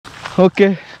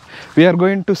Okay, we are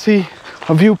going to see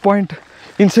a viewpoint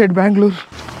inside Bangalore.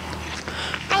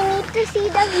 I need to see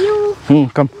the view.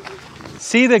 Come.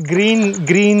 See the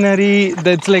greenery,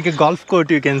 that's like a golf court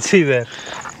you can see there.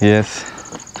 Yes.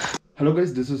 Hello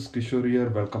guys, this is Kishore here.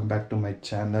 Welcome back to my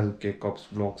channel KCOPS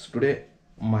vlogs. Today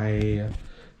my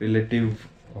relative,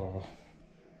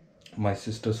 my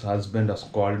sister's husband has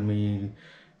called me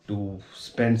to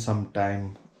spend some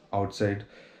time outside.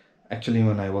 Actually,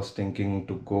 when I was thinking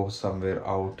to go somewhere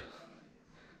out,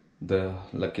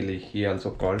 luckily he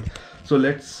also called. So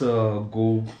let's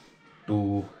go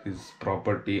to his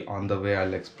property. On the way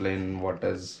I'll explain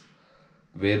where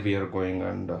we are going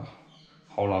and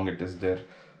how long it is there.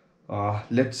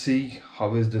 Let's see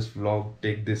how is this vlog.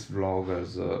 Take this vlog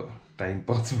as a time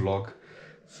pass vlog.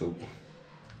 So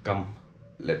come,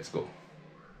 let's go.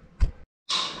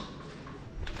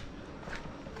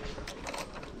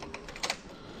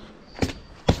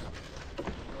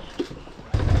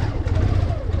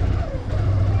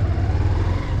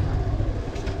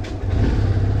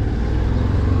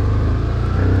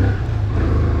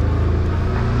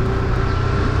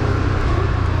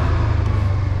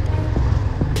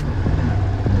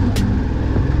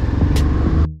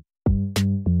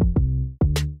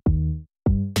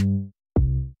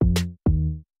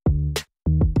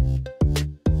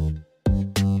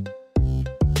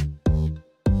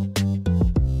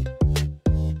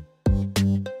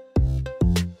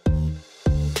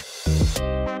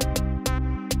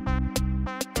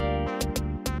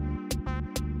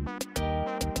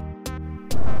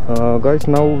 Guys,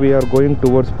 now we are going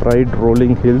towards Pride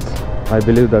Rolling Hills. I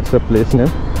believe that's a place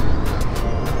name.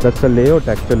 That's a layout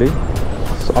actually.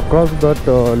 So across that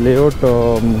layout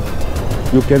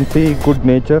you can see good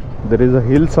nature. There is a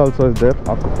hills also there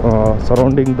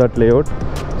surrounding that layout.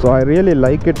 So I really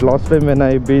like it. Last time when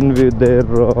I've been with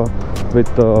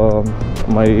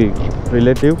my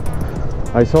relative,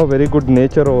 I saw very good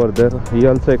nature over there. He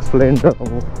also explained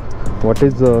what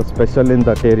is special in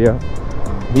that area.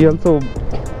 We also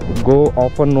go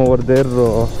often over there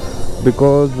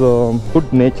because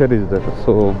good nature is there.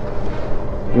 So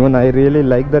even I really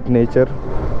like that nature.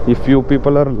 If you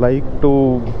people are like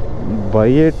to buy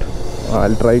it,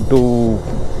 I'll try to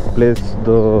place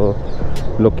the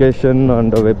location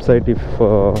and the website. If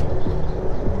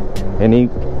any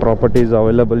property is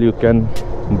available, you can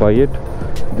buy it.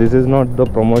 This is not the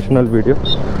promotional video.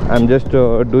 I'm just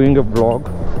doing a vlog.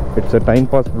 It's a time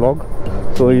pass vlog.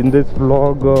 So in this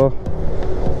vlog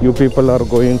you people are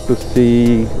going to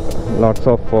see lots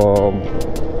of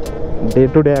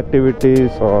day-to-day activities,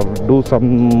 or do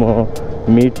some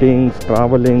meetings,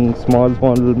 traveling, small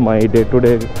my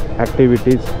day-to-day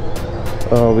activities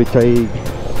which I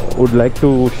would like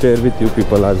to share with you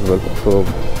people as well. So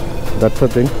that's the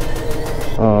thing.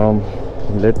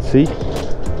 Let's see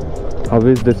how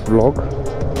is this vlog.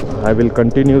 I will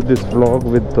continue this vlog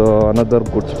with another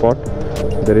good spot.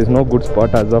 There is no good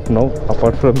spot as of now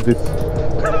apart from this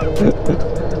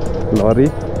lorry.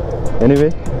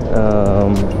 Anyway,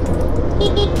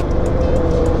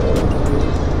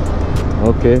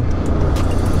 okay,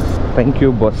 thank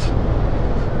you boss.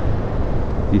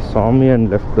 He saw me and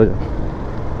left the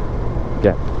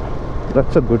gap.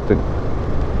 That's a good thing.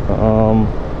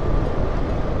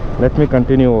 Let me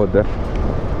continue over there.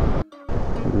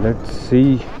 Let's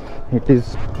see, it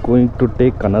is going to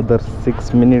take another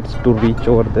 6 minutes to reach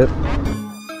over there.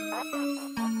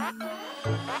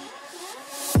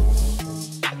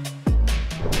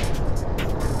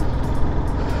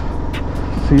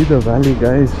 See the valley,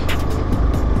 guys.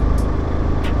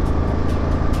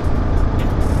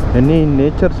 Any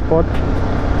nature spot,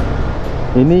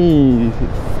 any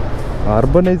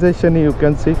urbanization you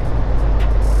can see?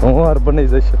 No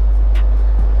urbanization,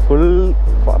 full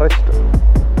forest.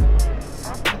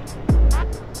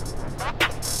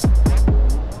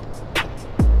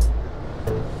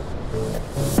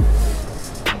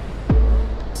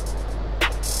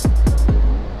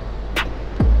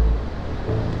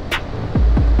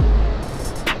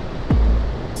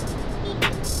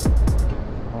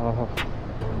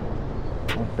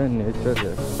 What a nature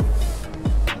here.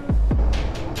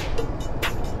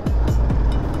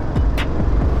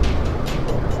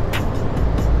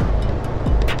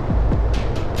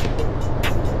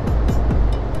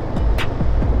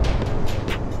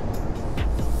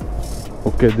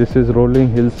 Okay, this is Rolling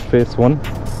Hills phase 1.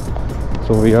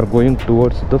 So we are going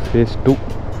towards the phase 2.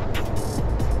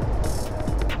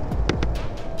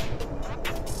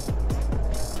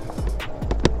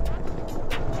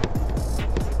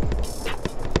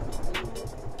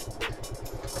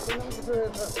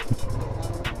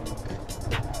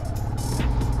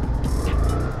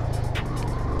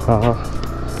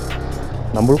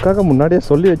 நம்மளுக்காக முன்னாடியே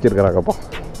சொல்லி வச்சிருக்காங்கப்பா.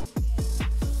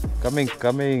 Coming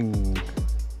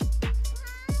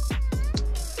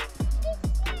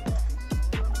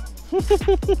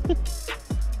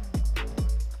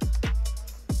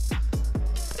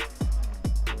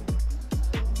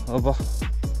அப்பா,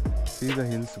 see the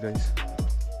hills guys.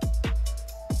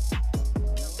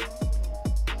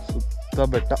 ಸುತ್ತ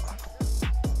ಬೆಟ್ಟ.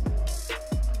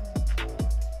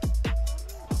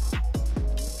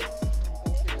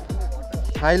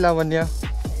 Hi Lavanya,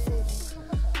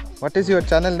 what is your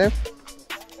channel name?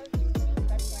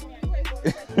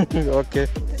 Okay,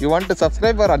 you want to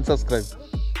subscribe or unsubscribe?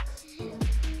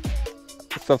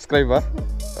 Subscribe, huh?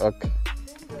 Okay.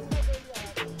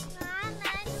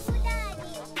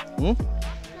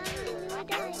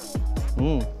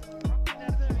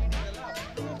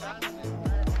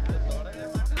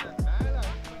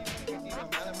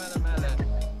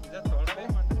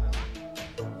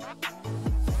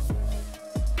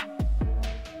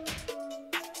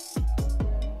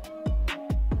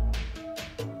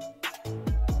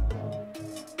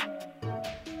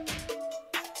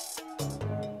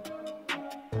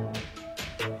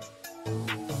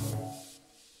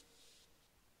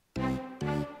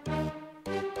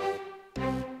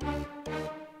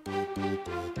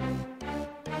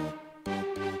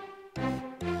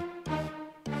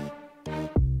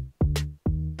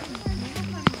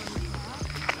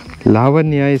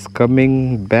 Lavanya is coming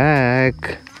back.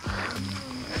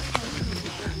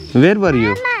 Where were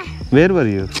you?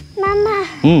 Mama.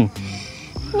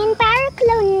 నేను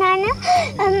పార్క్లో ఉన్నాను.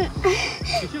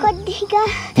 కొద్దిగా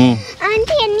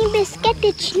ఆంటీ అన్ని biscuit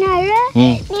ఇచ్చినారు.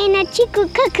 నేను వచ్చి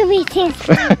కుక్కకు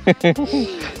వేసేసాను.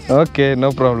 Okay,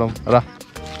 no problem. Ra.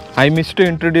 I missed to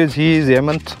introduce. He is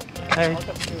Hemant. Hi.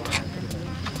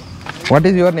 What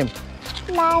is your name?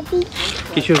 Lavi.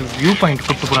 Kishore, view point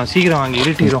கூட்டு போறோம். சீக்கிரம் வாங்க,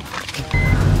 இருட்டிரும்.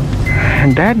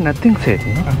 Dad, nothing said.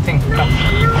 No? Nothing.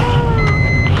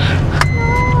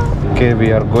 Okay, we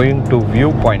are going to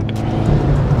viewpoint.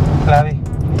 Lavi,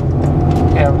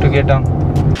 you have to get down.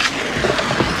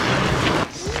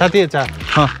 Satyacha.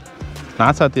 Huh.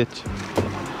 Not Satyach.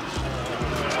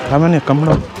 Lavanya, come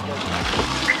down.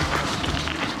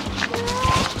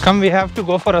 Come, we have to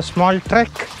go for a small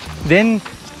trek. Then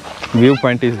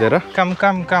Viewpoint is there. Huh?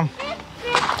 come.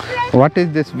 What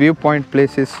is this viewpoint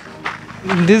places?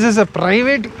 This is a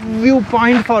private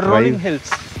viewpoint for rolling hills.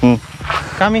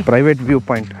 Come here. Private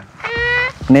viewpoint.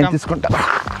 Name తీసుకుంటా.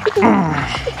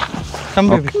 Come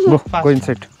baby. Go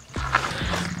inside.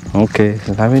 Okay,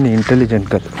 Lavanya intelligent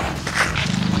girl.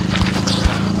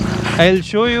 I'll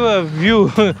show you a view.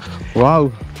 Wow.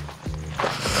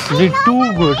 It's too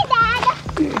good.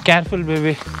 Careful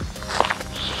baby.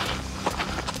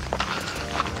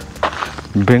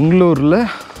 ಬೆಂಗಳೂರಲ್ಲ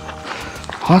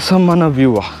awesome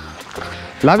view.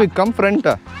 Lavi, come front.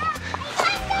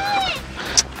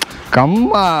 Come.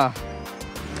 I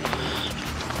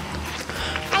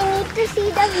need to see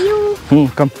the view.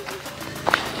 Come.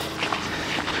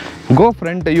 Go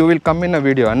front. You will come in a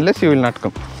video unless you will not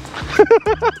come.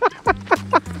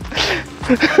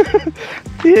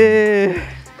 Yeah.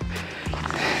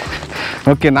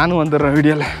 Okay, ನಾನು ಒಂದರ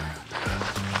video.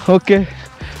 Okay,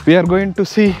 we are going to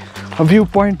see a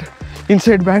viewpoint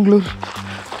inside Bangalore.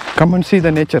 Come and see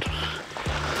the nature.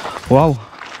 Wow.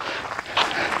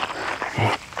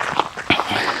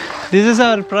 This is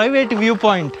our private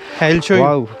viewpoint. I'll show you.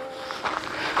 Wow.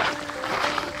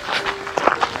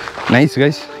 Nice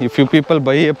guys. If you people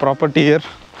buy a property here,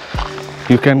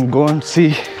 you can go and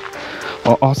see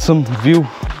an awesome view.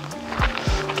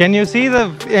 Can you see the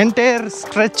entire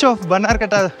stretch of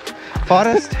Banarghata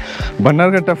forest?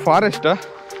 Banarghata forest, huh?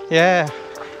 Yeah.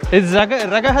 It's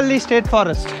Ragahalli State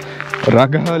Forest.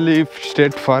 Ragahalli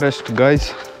State Forest, guys.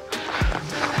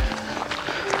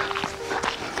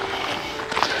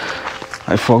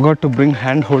 I forgot to bring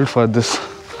handhold for this.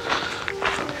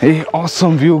 Hey,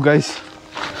 awesome view, guys.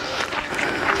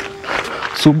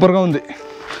 Super ga undi.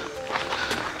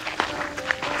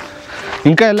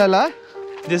 Inka ellala?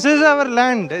 This is our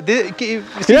land. They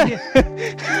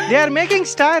are making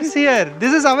stars here.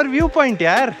 This is our viewpoint,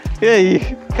 yaar. Hey,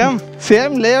 Come.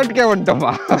 same layout ke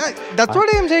untama. That's what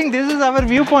I am saying. This is our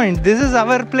viewpoint. This is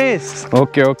our place.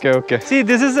 Okay. See,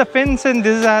 this is a fence and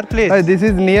this is our place. Hey, this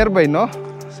is nearby, no?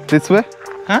 This way?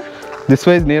 Huh? This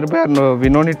way is nearby, no? We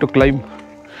no need to climb.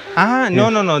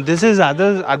 No. This is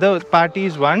other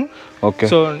parties one. Okay.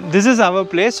 So this is our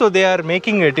place. So they are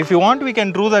making it. If you want, we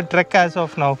can do the trek as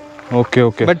of now.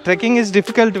 Okay. But trekking is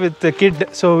difficult with the kid,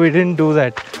 so we didn't do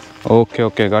that.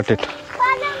 Okay, got it.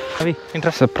 Interest.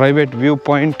 It's a private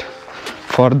viewpoint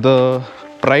for the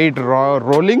Pride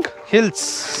rolling Hills.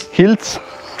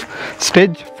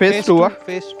 Stage phase 2.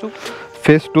 Phase 2.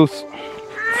 Phase 2.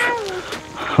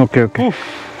 Okay, okay.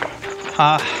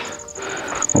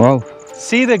 Wow.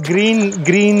 See the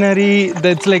greenery.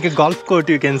 That's like a golf court.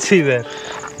 You can see there.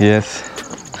 Yes.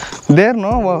 There,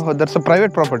 no? That's a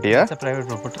private property, yeah? It's a private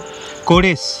property.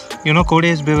 Codes. You know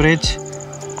Codes beverage?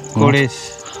 Codes.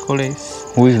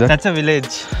 Who is that? That's a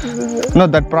village. No,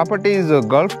 that property is a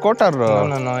golf court or?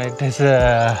 No. It is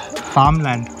a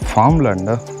farmland. Farmland.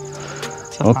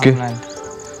 It's a Okay. farmland.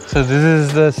 So this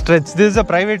is the stretch. This is a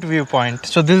private viewpoint.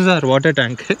 So this is our water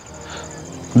tank.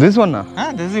 This one?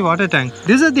 This is the water tank.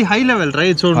 This is the high level,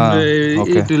 right? So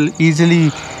okay. it will easily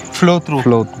flow through.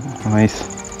 Nice.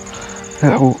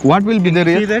 What will be there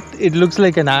See here? that? It looks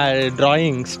like a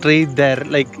drawing straight there.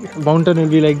 Like mountain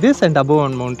will be like this and above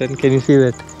one mountain. Can you see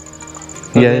that?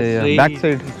 So Yeah. Back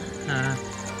side.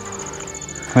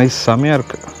 Nice. Samya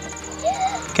irukku.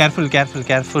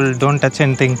 Careful. Don't touch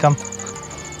anything. Come.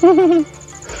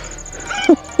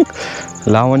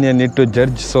 Lavanya need to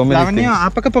judge so many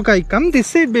Lavanya, things. come this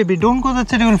side, baby. Don't go that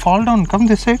side. You will fall down. Come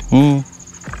this side.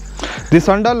 This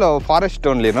under forest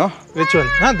only, no? Which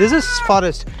one? This is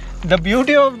forest. The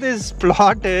beauty of this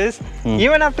plot is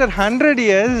even after 100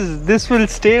 years, this will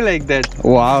stay like that.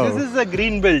 Wow. This is a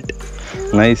green belt.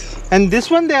 Nice. And this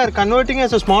one they are converting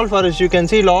as a small forest. You can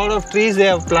see a lot of trees they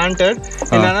have planted.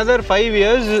 In another 5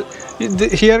 years,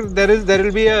 here there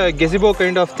will be a gazebo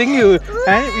kind of thing.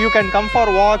 And you can come for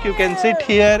a walk. You can sit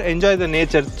here, enjoy the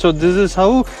nature. So this is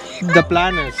how the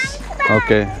plan is.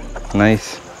 Okay.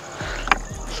 Nice.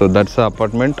 So that's the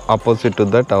apartment. Opposite to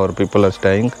that, our people are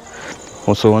staying.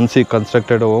 So once he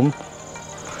constructed a home,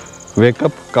 wake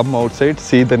up, come outside,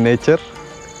 see the nature.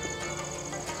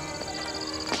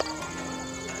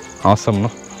 Awesome,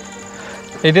 no?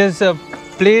 It is a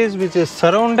place which is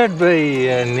surrounded by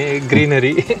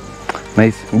greenery.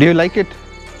 Nice. Do you like it?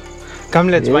 Come,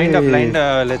 let's wind up.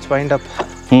 Let's wind up.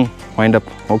 Wind up.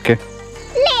 Okay.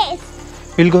 Place.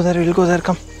 We'll go there.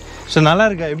 Come. So நல்லா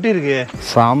இருக்கா? எப்படி இருக்கு?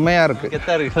 செம்மையா இருக்கு.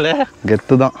 கெத்தா இருக்குல்ல?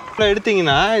 கெத்து தான்.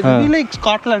 எடுத்தீங்கன்னா it will be like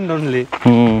Scotland only.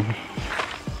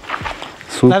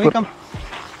 Super. Come.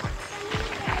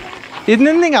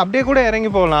 இதுல நீங்க அப்படியே கூட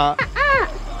இறங்கி போலாம்.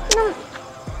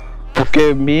 Okay,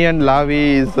 me and Lavi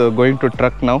is going to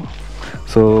truck now.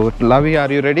 So Lavi,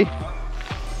 are you ready?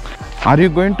 Are you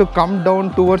going to come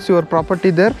down towards your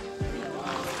property there?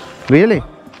 Really?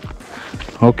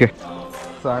 Okay.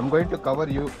 So I'm going to cover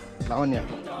you, Lavanya.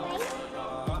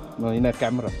 No, in a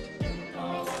camera.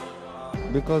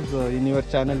 Because in your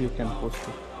channel you can post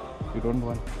it. You don't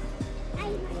want.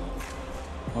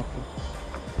 Okay.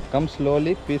 Come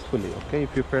slowly, peacefully. Okay.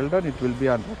 If you fell down, it will be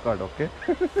on record. Okay.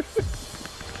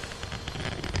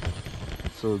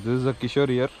 So this is a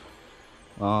Kishore here.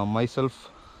 Myself,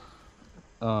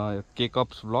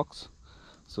 KCOPS vlogs.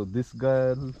 So this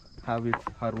girl have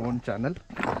her own channel.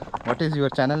 What is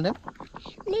your channel name?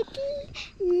 Little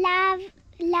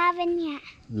Lavanya.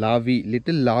 Lavi,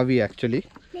 little Lavi actually.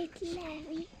 Little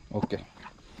Lavi. Okay.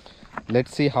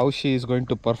 Let's see how she is going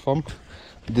to perform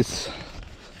this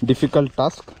difficult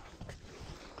task.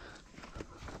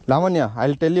 Lavanya,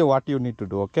 I'll tell you what you need to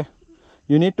do, okay?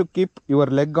 You need to keep your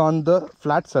leg on the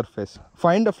flat surface.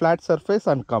 Find a flat surface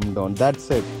and come down. That's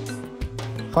it.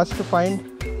 First find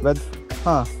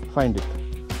find it.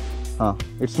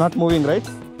 It's not moving, right?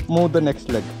 Move the next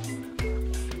leg.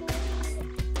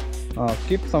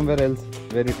 Keep somewhere else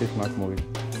where it is not moving.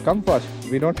 Come fast.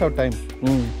 We don't have time.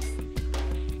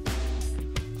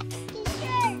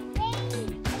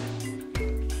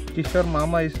 Kishore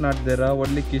mama is not there.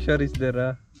 Only Kishore is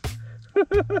there.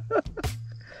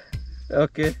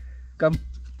 Okay, come.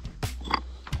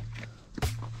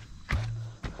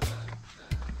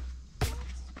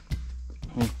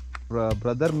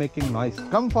 Brother making noise.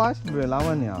 Come fast,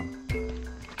 Lavanya.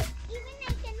 Even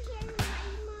I can hear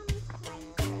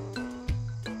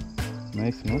my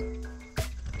Nice, no?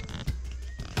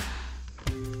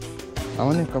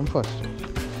 Lavanya, come fast.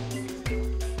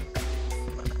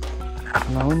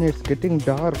 Lavanya, it's getting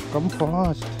dark. Come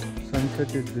fast.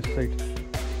 Sunset is this side.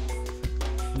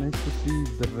 Nice to see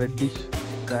the reddish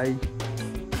sky.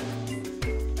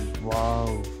 Wow.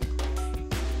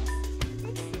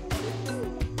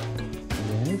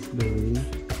 Yes, baby.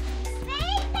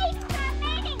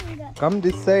 Come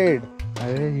this side.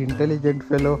 Hey, intelligent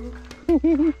fellow.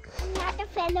 Not a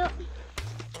fellow.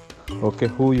 Okay,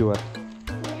 who you are?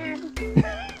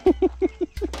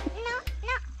 No.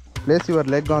 Place your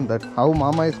leg on that. How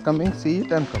mama is coming, see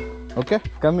it and come. Okay,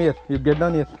 come here. You get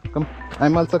down here. Come.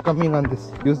 I'm also coming on this.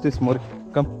 Use this more.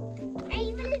 Come.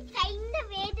 I will find the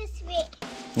way this way.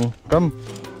 Come.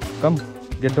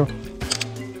 Get down.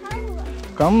 How?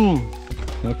 Come.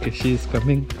 Okay, she is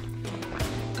coming.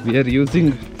 We are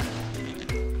using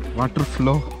water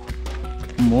flow,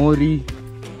 mori,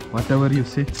 whatever you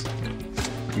say.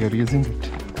 We are using it.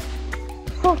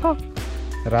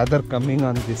 Rather coming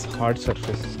on this hard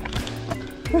surface.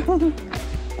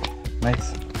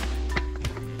 Nice.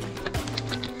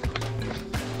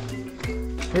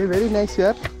 Hey, very nice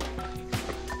here.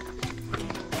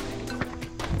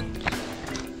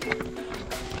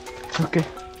 Okay,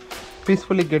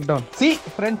 peacefully get down. See,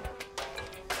 friend.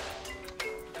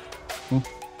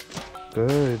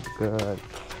 Good, good.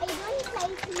 I don't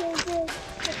like music.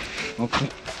 Okay,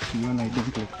 even I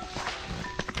don't like.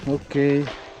 Okay,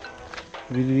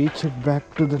 we reach it back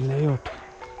to the layout.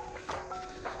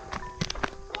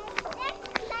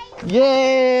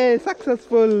 Yay!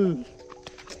 Successful!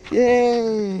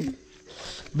 Yay!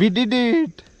 We did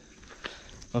it!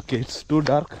 Okay, it's too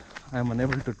dark. I am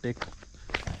unable to take